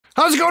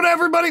How's it going,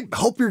 everybody?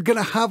 Hope you're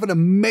gonna have an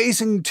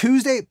amazing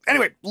Tuesday.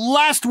 Anyway,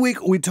 last week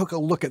we took a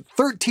look at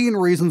 13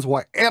 reasons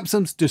why amp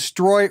sims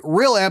destroy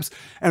real amps,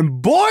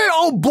 and boy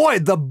oh boy,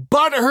 the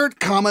butthurt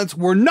comments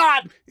were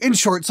not in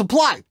short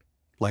supply.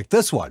 Like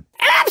this one.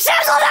 Amp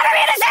sims will never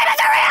be the same as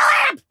a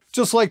real amp!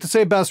 Just like to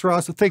say, Best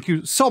Ross, thank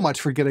you so much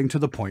for getting to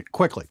the point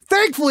quickly.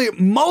 Thankfully,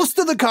 most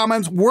of the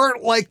comments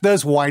weren't like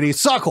this whiny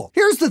suckle.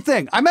 Here's the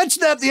thing, I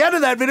mentioned at the end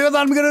of that video that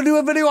I'm gonna do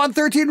a video on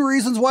 13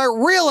 reasons why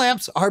real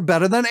amps are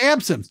better than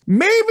amp sims.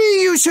 Maybe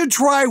you should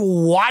try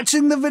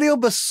watching the video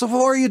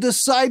before you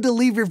decide to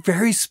leave your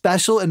very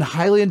special and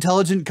highly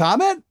intelligent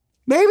comment?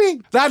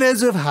 Maybe. That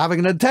is, if having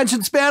an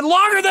attention span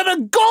longer than a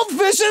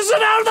goldfish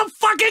isn't out of the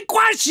fucking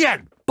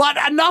question! But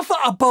enough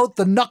about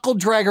the knuckle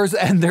draggers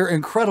and their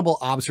incredible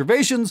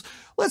observations.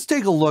 Let's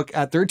take a look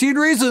at 13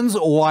 reasons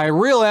why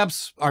real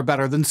amps are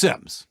better than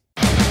sims.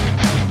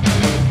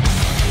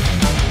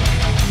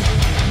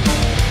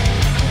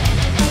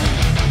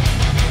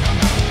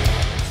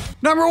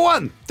 Number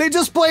 1, they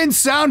just plain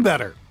sound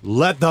better.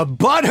 Let the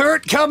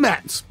butthurt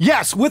commence.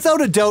 Yes,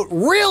 without a doubt,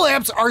 real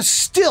amps are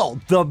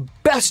still the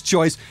best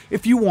choice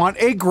if you want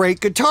a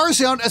great guitar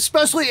sound,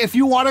 especially if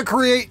you want to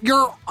create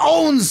your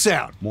own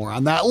sound. More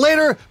on that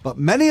later, but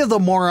many of the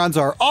morons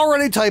are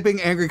already typing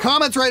angry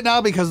comments right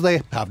now because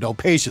they have no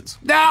patience.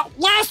 Now,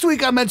 last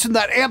week I mentioned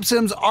that amp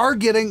sims are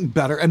getting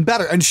better and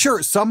better, and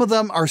sure, some of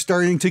them are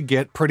starting to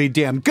get pretty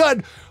damn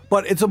good,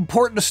 but it's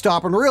important to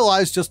stop and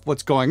realize just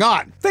what's going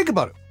on. Think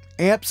about it.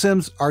 Amp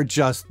sims are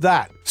just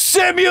that.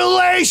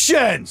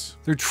 Simulations!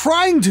 They're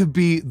trying to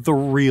be the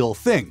real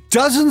thing.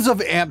 Dozens of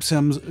amp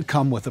sims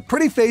come with a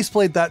pretty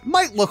faceplate that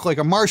might look like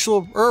a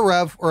Marshall or a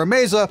Rev or a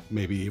Mesa,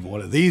 maybe even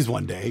one of these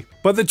one day.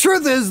 But the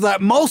truth is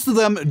that most of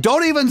them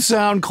don't even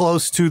sound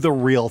close to the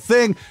real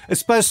thing,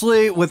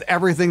 especially with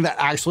everything that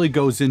actually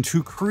goes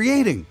into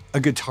creating a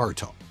guitar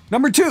tone.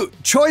 Number 2,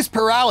 choice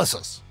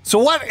paralysis. So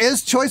what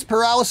is choice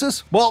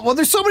paralysis? Well,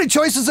 there's so many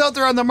choices out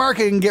there on the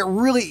market, it can get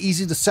really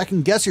easy to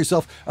second guess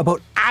yourself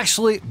about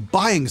actually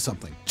buying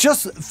something.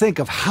 Just think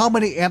of how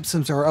many amp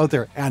sims are out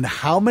there and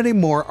how many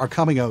more are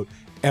coming out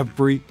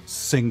every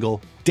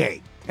single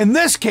day. In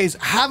this case,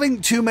 having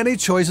too many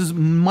choices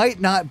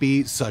might not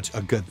be such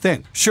a good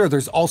thing. Sure,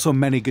 there's also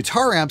many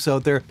guitar amps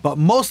out there, but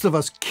most of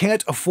us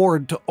can't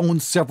afford to own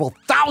several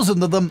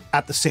thousand of them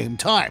at the same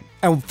time.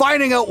 And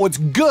finding out what's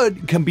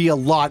good can be a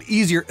lot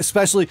easier,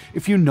 especially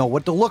if you know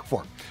what to look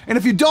for. And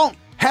if you don't,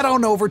 head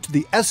on over to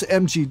the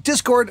SMG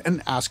Discord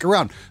and ask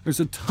around.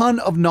 There's a ton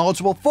of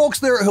knowledgeable folks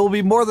there who will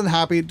be more than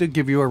happy to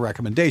give you a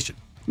recommendation.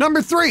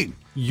 Number 3,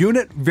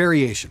 unit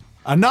variation.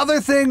 Another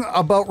thing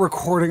about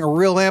recording a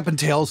real amp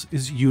entails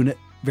is unit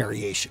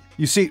variation.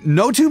 You see,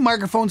 no two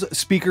microphones,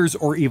 speakers,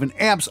 or even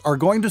amps are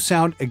going to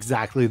sound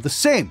exactly the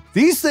same.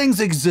 These things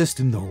exist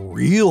in the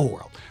real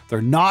world.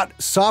 They're not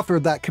software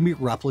that can be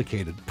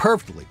replicated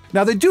perfectly.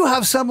 Now, they do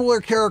have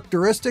similar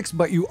characteristics,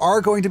 but you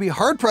are going to be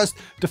hard-pressed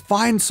to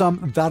find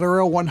some that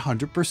are a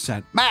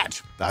 100%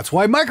 match. That's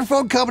why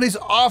microphone companies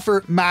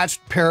offer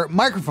matched pair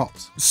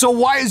microphones. So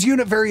why is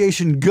unit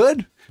variation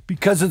good?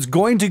 Because it's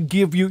going to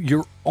give you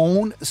your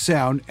own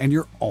sound and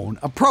your own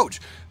approach.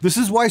 This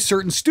is why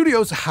certain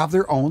studios have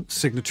their own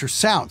signature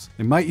sounds.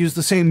 They might use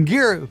the same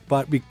gear,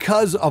 but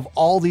because of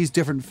all these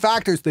different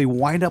factors, they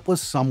wind up with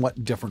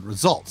somewhat different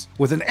results.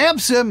 With an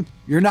amp sim,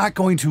 you're not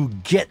going to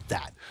get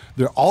that.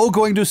 They're all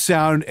going to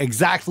sound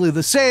exactly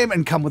the same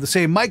and come with the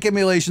same mic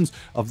emulations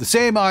of the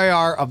same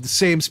IR of the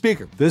same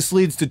speaker. This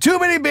leads to too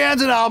many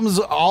bands and albums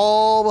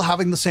all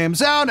having the same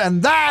sound,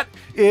 and that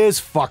is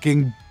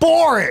fucking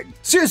boring.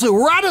 Seriously,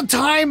 we're at a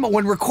time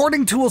when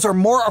recording tools are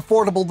more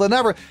affordable than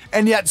ever,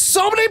 and yet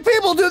so many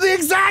people do the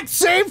exact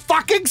same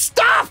fucking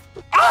stuff!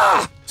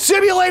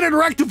 Simulated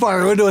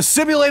rectifier into a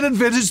simulated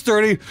vintage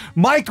 30,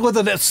 mic'd with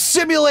a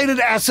simulated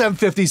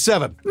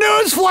SM57.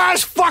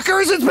 Newsflash,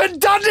 fuckers, it's been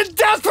done to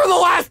death for the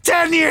last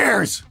 10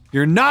 years!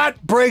 You're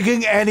not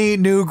breaking any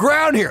new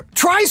ground here.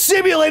 Try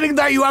simulating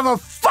that you have a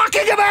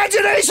fucking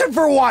imagination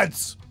for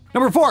once!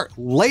 Number 4,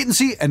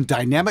 latency and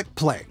dynamic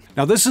playing.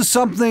 Now, this is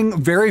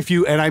something very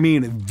few, and I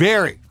mean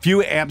very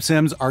few amp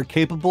sims are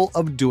capable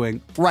of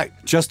doing right.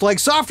 Just like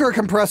software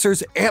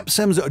compressors, amp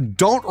sims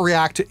don't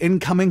react to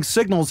incoming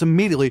signals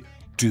immediately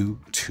due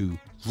to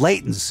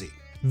latency.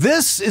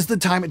 This is the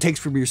time it takes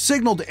for your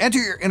signal to enter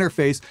your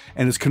interface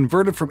and is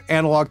converted from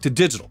analog to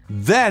digital.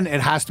 Then it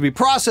has to be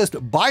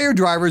processed by your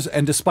drivers,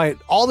 and despite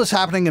all this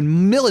happening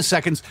in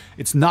milliseconds,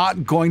 it's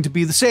not going to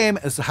be the same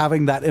as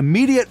having that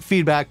immediate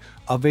feedback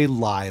of a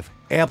live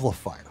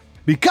amplifier.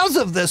 Because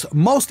of this,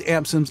 most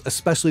amp sims,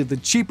 especially the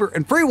cheaper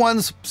and free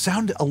ones,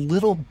 sound a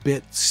little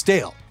bit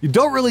stale. You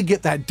don't really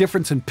get that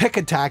difference in pick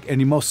attack,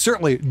 and you most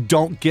certainly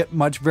don't get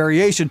much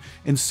variation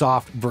in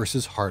soft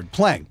versus hard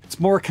playing. It's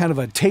more kind of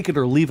a take it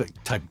or leave it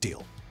type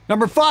deal.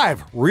 Number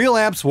 5, real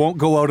amps won't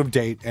go out of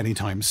date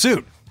anytime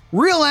soon.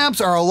 Real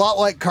amps are a lot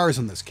like cars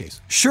in this case.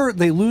 Sure,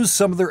 they lose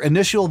some of their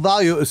initial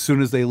value as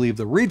soon as they leave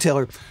the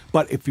retailer,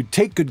 but if you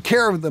take good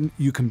care of them,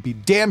 you can be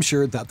damn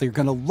sure that they're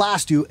going to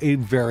last you a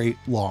very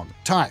long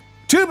time.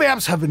 Tube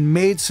amps have been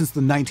made since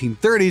the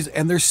 1930s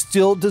and they're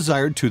still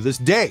desired to this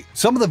day.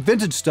 Some of the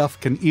vintage stuff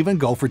can even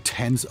go for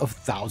tens of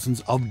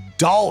thousands of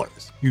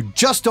dollars. You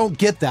just don't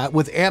get that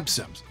with amp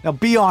sims. Now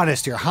be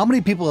honest here, how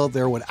many people out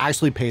there would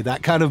actually pay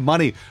that kind of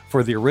money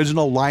for the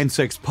original Line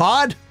 6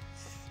 pod?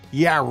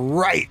 Yeah,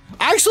 right.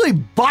 I actually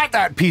bought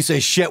that piece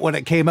of shit when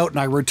it came out and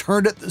I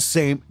returned it the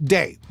same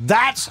day.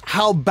 That's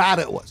how bad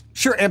it was.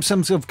 Sure, amp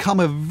sims have come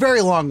a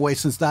very long way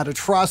since that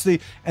atrocity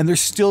and they're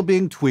still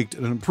being tweaked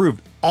and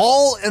improved,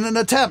 all in an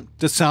attempt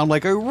to sound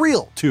like a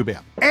real tube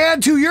amp.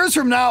 And 2 years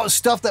from now,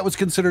 stuff that was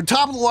considered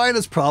top of the line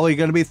is probably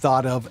going to be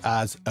thought of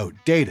as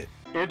outdated.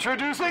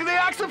 Introducing the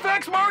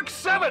XFX Mark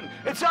 7.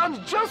 It sounds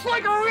just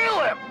like a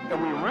real amp,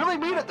 and we really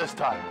mean it this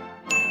time.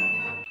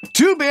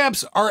 Tube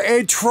amps are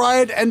a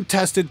tried and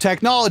tested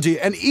technology,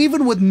 and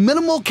even with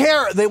minimal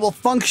care, they will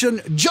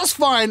function just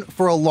fine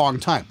for a long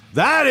time.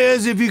 That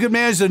is, if you can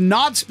manage to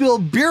not spill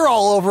beer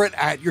all over it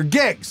at your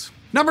gigs.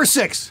 Number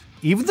 6.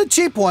 Even the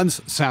cheap ones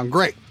sound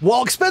great.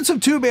 While expensive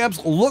tube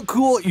amps look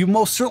cool, you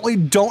most certainly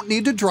don't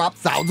need to drop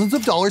thousands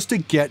of dollars to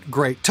get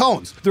great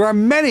tones. There are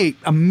many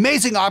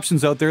amazing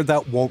options out there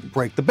that won't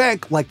break the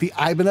bank, like the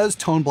Ibanez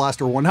Tone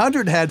Blaster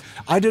 100 head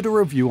I did a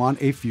review on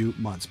a few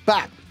months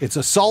back. It's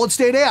a solid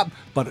state amp,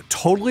 but it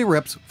totally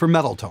rips for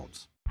metal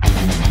tones.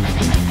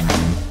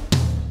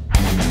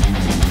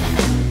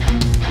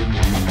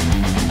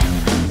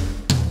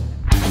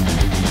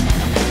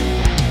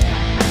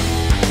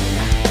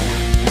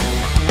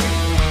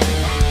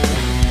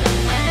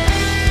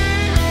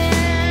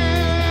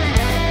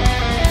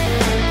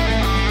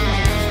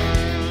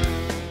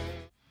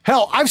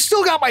 Hell, I've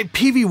still got my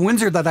PV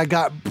Windsor that I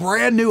got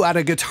brand new at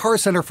a Guitar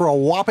Center for a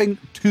whopping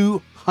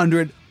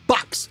 $200.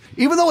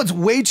 Even though it's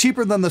way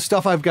cheaper than the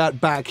stuff I've got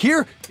back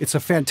here, it's a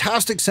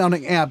fantastic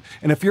sounding amp,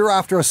 and if you're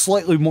after a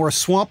slightly more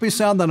swampy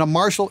sound than a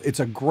Marshall, it's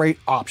a great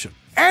option.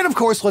 And of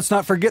course, let's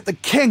not forget the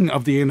king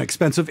of the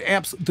inexpensive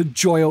amps, the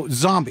Joyo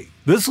Zombie.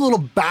 This little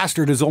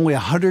bastard is only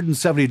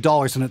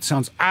 $170 and it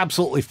sounds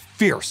absolutely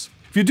fierce.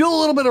 If you do a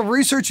little bit of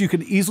research, you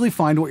can easily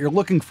find what you're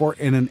looking for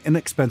in an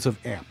inexpensive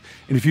amp.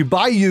 And if you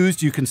buy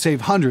used, you can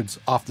save hundreds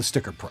off the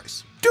sticker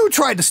price. Do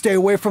try to stay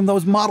away from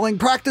those modeling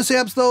practice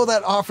amps though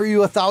that offer you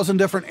 1,000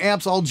 different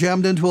amps all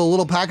jammed into a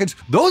little package.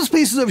 Those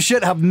pieces of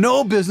shit have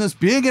no business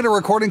being in a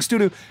recording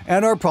studio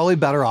and are probably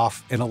better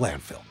off in a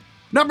landfill.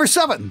 Number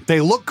 7,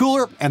 they look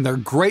cooler and they're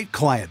great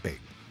client bait.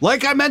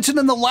 Like I mentioned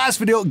in the last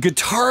video,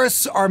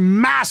 guitarists are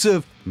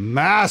massive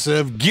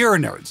gear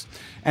nerds.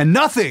 And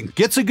nothing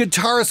gets a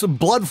guitarist's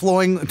blood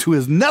flowing to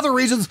his nether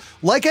regions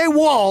like a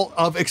wall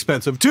of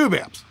expensive tube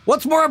amps.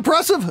 What's more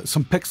impressive?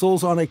 Some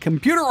pixels on a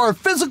computer or a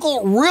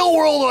physical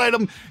real-world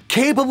item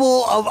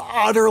capable of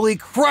utterly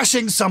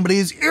crushing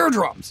somebody's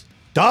eardrums.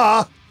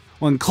 Duh!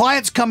 When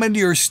clients come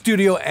into your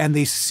studio and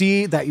they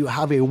see that you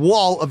have a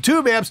wall of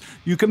tube amps,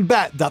 you can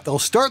bet that they'll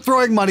start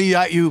throwing money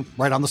at you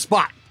right on the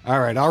spot. All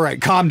right,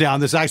 calm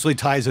down. This actually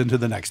ties into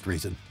the next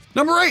reason.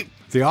 Number 8,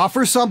 they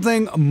offer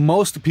something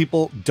most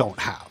people don't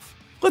have.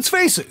 Let's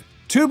face it,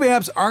 tube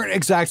amps aren't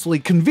exactly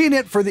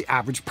convenient for the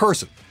average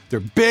person.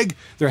 They're big,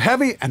 they're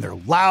heavy, and they're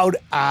loud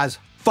as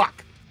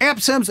fuck. Amp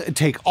sims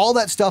take all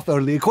that stuff out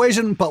of the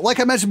equation, but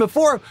like I mentioned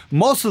before,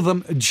 most of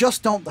them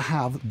just don't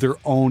have their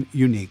own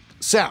unique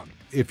sound.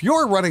 If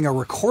you're running a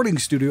recording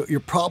studio,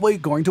 you're probably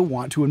going to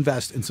want to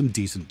invest in some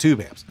decent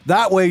tube amps.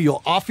 That way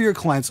you'll offer your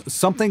clients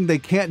something they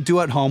can't do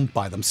at home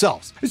by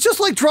themselves. It's just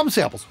like drum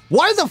samples.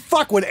 Why the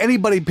fuck would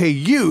anybody pay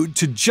you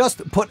to just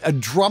put a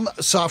drum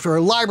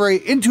software library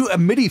into a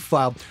MIDI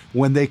file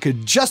when they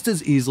could just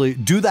as easily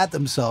do that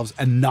themselves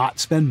and not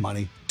spend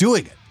money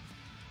doing it?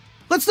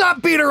 Let's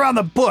not beat around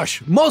the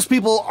bush. Most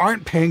people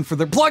aren't paying for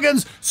their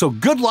plugins, so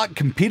good luck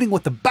competing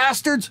with the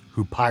bastards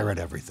who pirate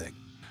everything.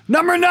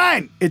 Number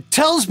 9, it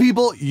tells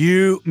people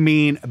you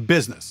mean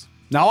business.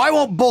 Now, I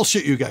won't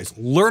bullshit you guys.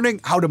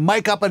 Learning how to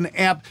mic up an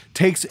amp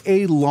takes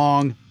a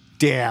long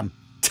damn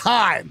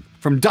time.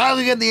 From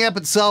dialing in the amp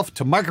itself,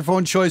 to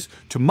microphone choice,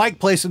 to mic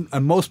placement,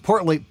 and most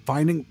importantly,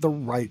 finding the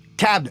right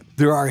cabinet.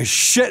 There are a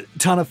shit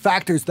ton of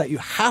factors that you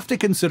have to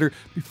consider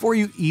before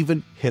you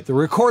even hit the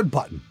record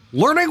button.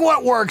 Learning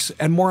what works,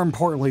 and more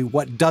importantly,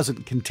 what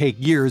doesn't, can take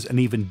years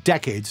and even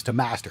decades to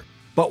master.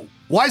 But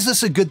why is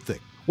this a good thing?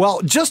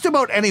 Well, just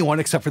about anyone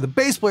except for the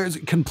bass players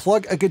can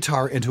plug a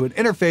guitar into an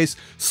interface,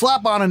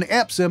 slap on an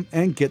amp sim,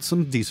 and get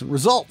some decent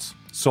results.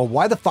 So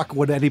why the fuck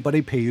would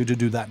anybody pay you to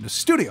do that in a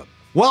studio?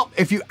 Well,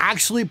 if you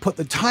actually put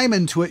the time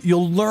into it,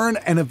 you'll learn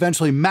and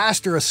eventually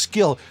master a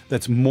skill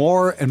that's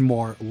more and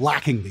more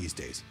lacking these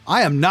days.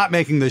 I am not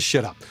making this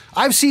shit up.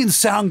 I've seen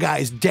sound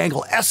guys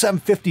dangle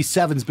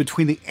SM57s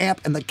between the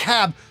amp and the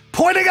cab,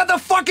 pointing at the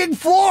fucking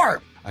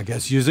floor. I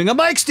guess using a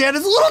mic stand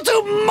is a little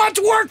too much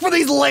work for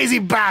these lazy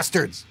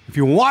bastards. If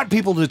you want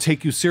people to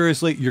take you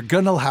seriously, you're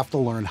gonna have to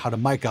learn how to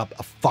mic up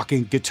a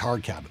fucking guitar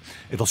cab.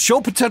 It'll show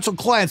potential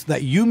clients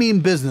that you mean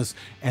business,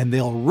 and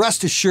they'll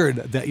rest assured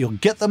that you'll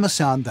get them a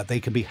sound that they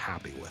can be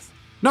happy with.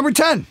 Number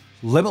 10,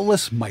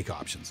 limitless mic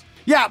options.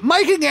 Yeah,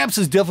 miking amps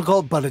is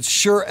difficult, but it's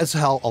sure as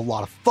hell a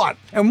lot of fun.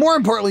 And more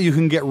importantly, you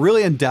can get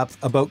really in depth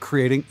about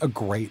creating a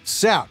great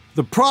sound.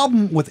 The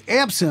problem with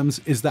amp sims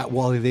is that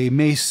while they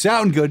may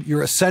sound good,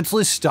 you're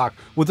essentially stuck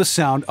with the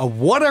sound of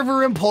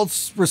whatever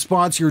impulse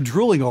response you're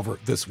drooling over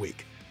this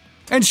week.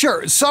 And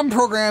sure, some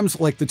programs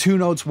like the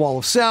 2Notes Wall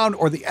of Sound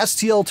or the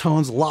STL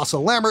Tones Lasse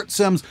Lambert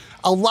sims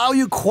allow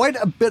you quite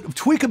a bit of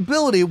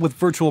tweakability with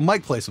virtual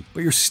mic placement,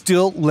 but you're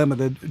still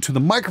limited to the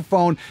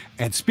microphone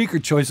and speaker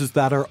choices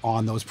that are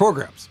on those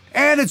programs.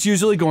 And it's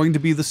usually going to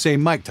be the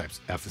same mic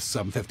types,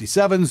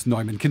 F757s,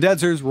 Neumann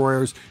condensers,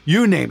 Royers,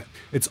 you name it.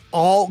 It's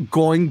all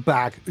going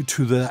back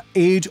to the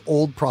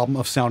age-old problem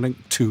of sounding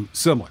too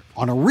similar.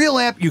 On a real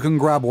amp, you can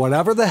grab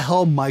whatever the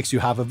hell mics you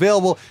have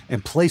available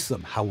and place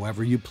them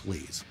however you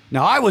please.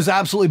 Now, I was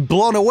absolutely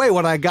blown away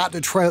when I got to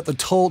try out the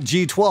Toll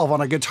G12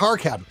 on a guitar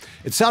cabinet.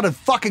 It sounded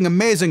fucking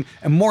amazing,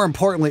 and more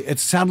importantly, it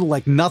sounded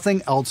like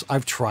nothing else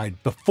I've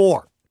tried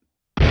before.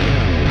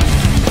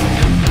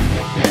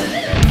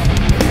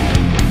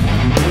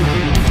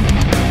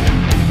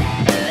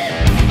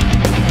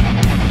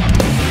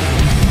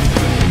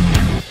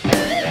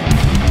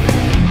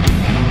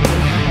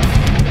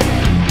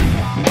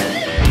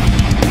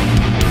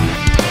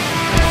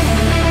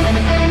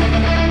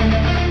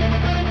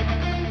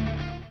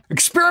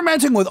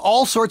 Experimenting with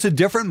all sorts of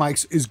different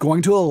mics is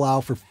going to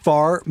allow for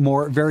far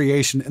more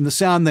variation in the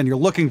sound than you're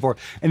looking for,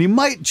 and you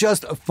might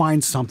just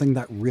find something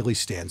that really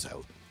stands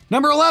out.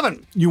 Number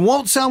 11, you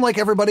won't sound like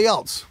everybody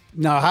else.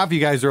 Now, half of you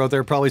guys are out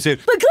there probably saying,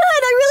 "But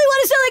Glenn, I really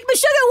want to sound like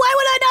Meshuggah. Why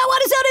would I not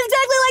want to sound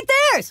exactly like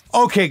theirs?"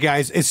 Okay,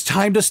 guys, it's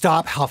time to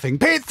stop huffing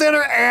paint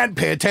thinner and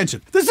pay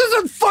attention. This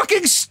isn't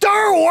fucking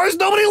Star Wars.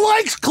 Nobody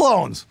likes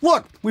clones.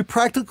 Look, we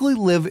practically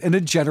live in a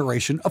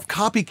generation of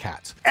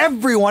copycats.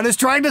 Everyone is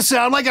trying to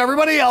sound like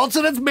everybody else,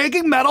 and it's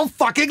making metal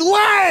fucking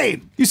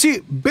lame. You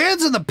see,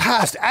 bands in the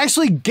past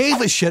actually gave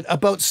a shit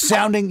about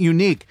sounding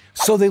unique,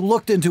 so they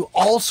looked into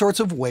all sorts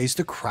of ways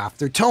to craft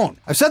their tone.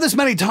 I've said this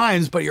many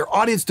times, but your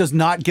audience does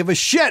not give a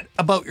shit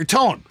about your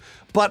tone.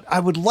 But I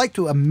would like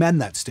to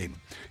amend that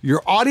statement.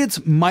 Your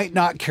audience might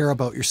not care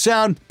about your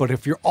sound, but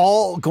if you're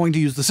all going to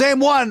use the same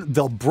one,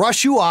 they'll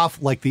brush you off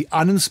like the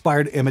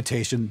uninspired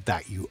imitation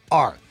that you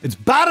are. It's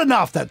bad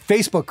enough that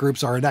Facebook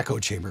groups are an echo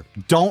chamber.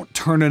 Don't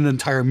turn an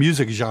entire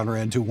music genre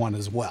into one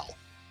as well.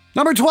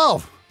 Number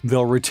 12,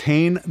 they'll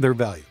retain their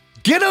value.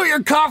 Get out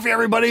your coffee,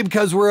 everybody,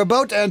 because we're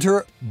about to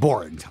enter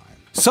boring time.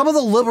 Some of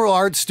the liberal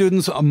arts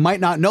students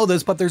might not know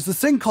this, but there's this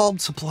thing called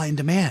supply and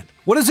demand.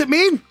 What does it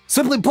mean?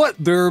 Simply put,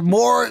 the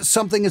more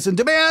something is in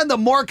demand, the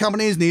more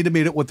companies need to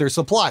meet it with their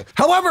supply.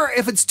 However,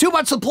 if it's too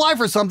much supply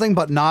for something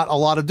but not a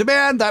lot of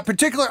demand, that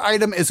particular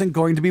item isn't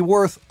going to be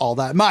worth all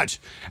that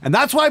much. And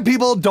that's why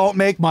people don't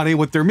make money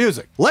with their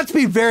music. Let's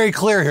be very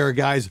clear here,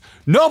 guys.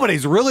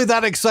 Nobody's really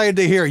that excited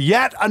to hear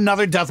yet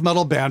another death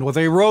metal band with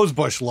a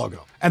rosebush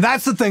logo. And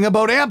that's the thing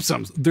about amp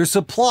sims. Their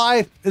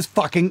supply is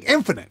fucking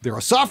infinite. They're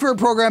a software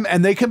program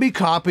and they can be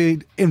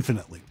copied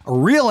infinitely. A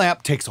real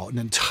amp takes an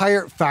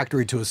entire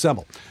factory to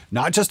assemble,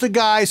 not just a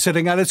guy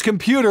sitting at his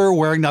computer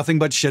wearing nothing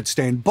but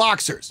shit-stained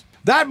boxers.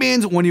 That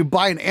means when you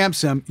buy an amp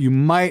sim, you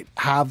might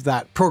have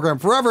that program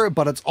forever,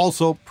 but it's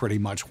also pretty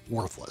much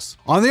worthless.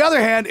 On the other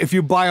hand, if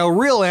you buy a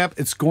real amp,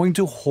 it's going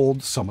to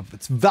hold some of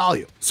its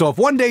value. So if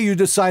one day you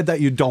decide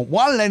that you don't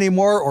want it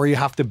anymore, or you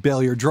have to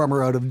bail your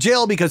drummer out of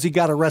jail because he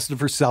got arrested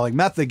for selling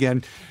meth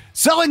again,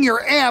 selling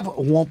your amp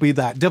won't be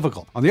that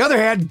difficult. On the other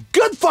hand,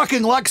 good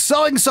fucking luck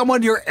selling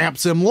someone your amp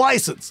sim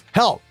license.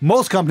 Hell,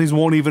 most companies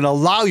won't even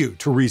allow you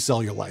to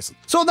resell your license.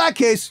 So in that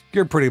case,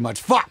 you're pretty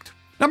much fucked.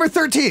 Number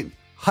 13.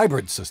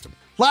 Hybrid system.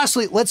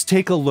 Lastly, let's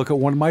take a look at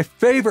one of my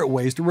favorite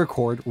ways to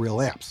record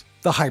real amps,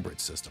 the hybrid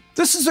system.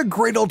 This is a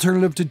great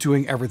alternative to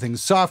doing everything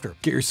softer.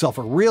 Get yourself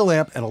a real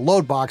amp and a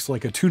load box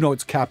like a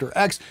 2Notes Captor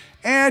X,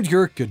 and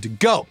you're good to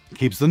go.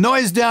 Keeps the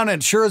noise down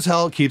and sure as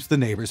hell keeps the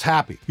neighbors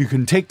happy. You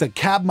can take the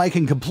cab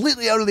micing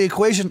completely out of the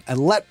equation and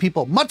let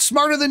people much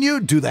smarter than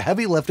you do the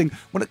heavy lifting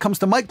when it comes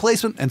to mic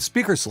placement and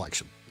speaker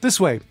selection. This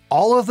way,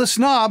 all of the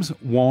snobs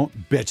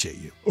won't bitch at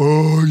you.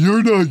 "Oh,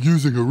 you're not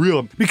using a real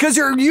amp." Because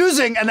you're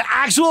using an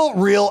actual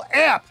real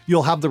amp.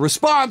 You'll have the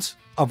response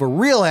of a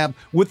real amp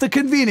with the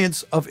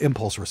convenience of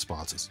impulse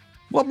responses.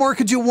 What more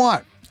could you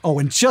want? Oh,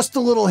 and just a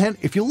little hint,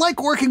 if you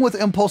like working with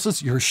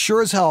impulses, you're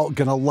sure as hell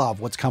gonna love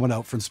what's coming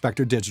out from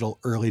Spectre Digital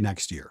early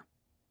next year.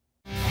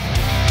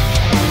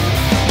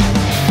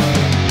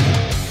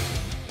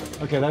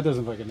 Okay, that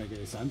doesn't fucking make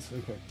any sense.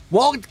 Okay.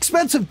 Well,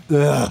 expensive.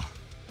 Ugh.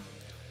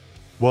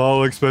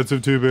 Well,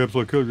 expensive tube amps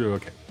look good.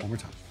 Okay, one more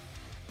time.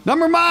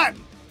 Number 9.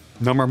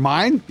 Number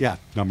mine? Yeah,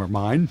 number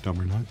mine.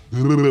 Number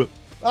 9.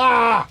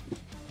 Ah!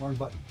 Wrong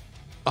button.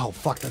 Oh,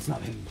 fuck, that's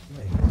not hitting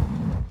play.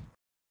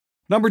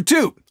 Number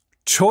 2.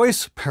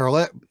 Choice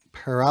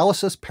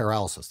paralysis.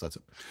 That's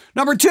it.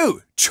 Number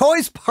 2.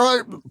 Choice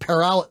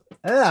paralysis.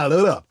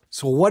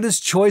 So what is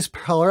choice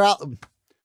paralysis?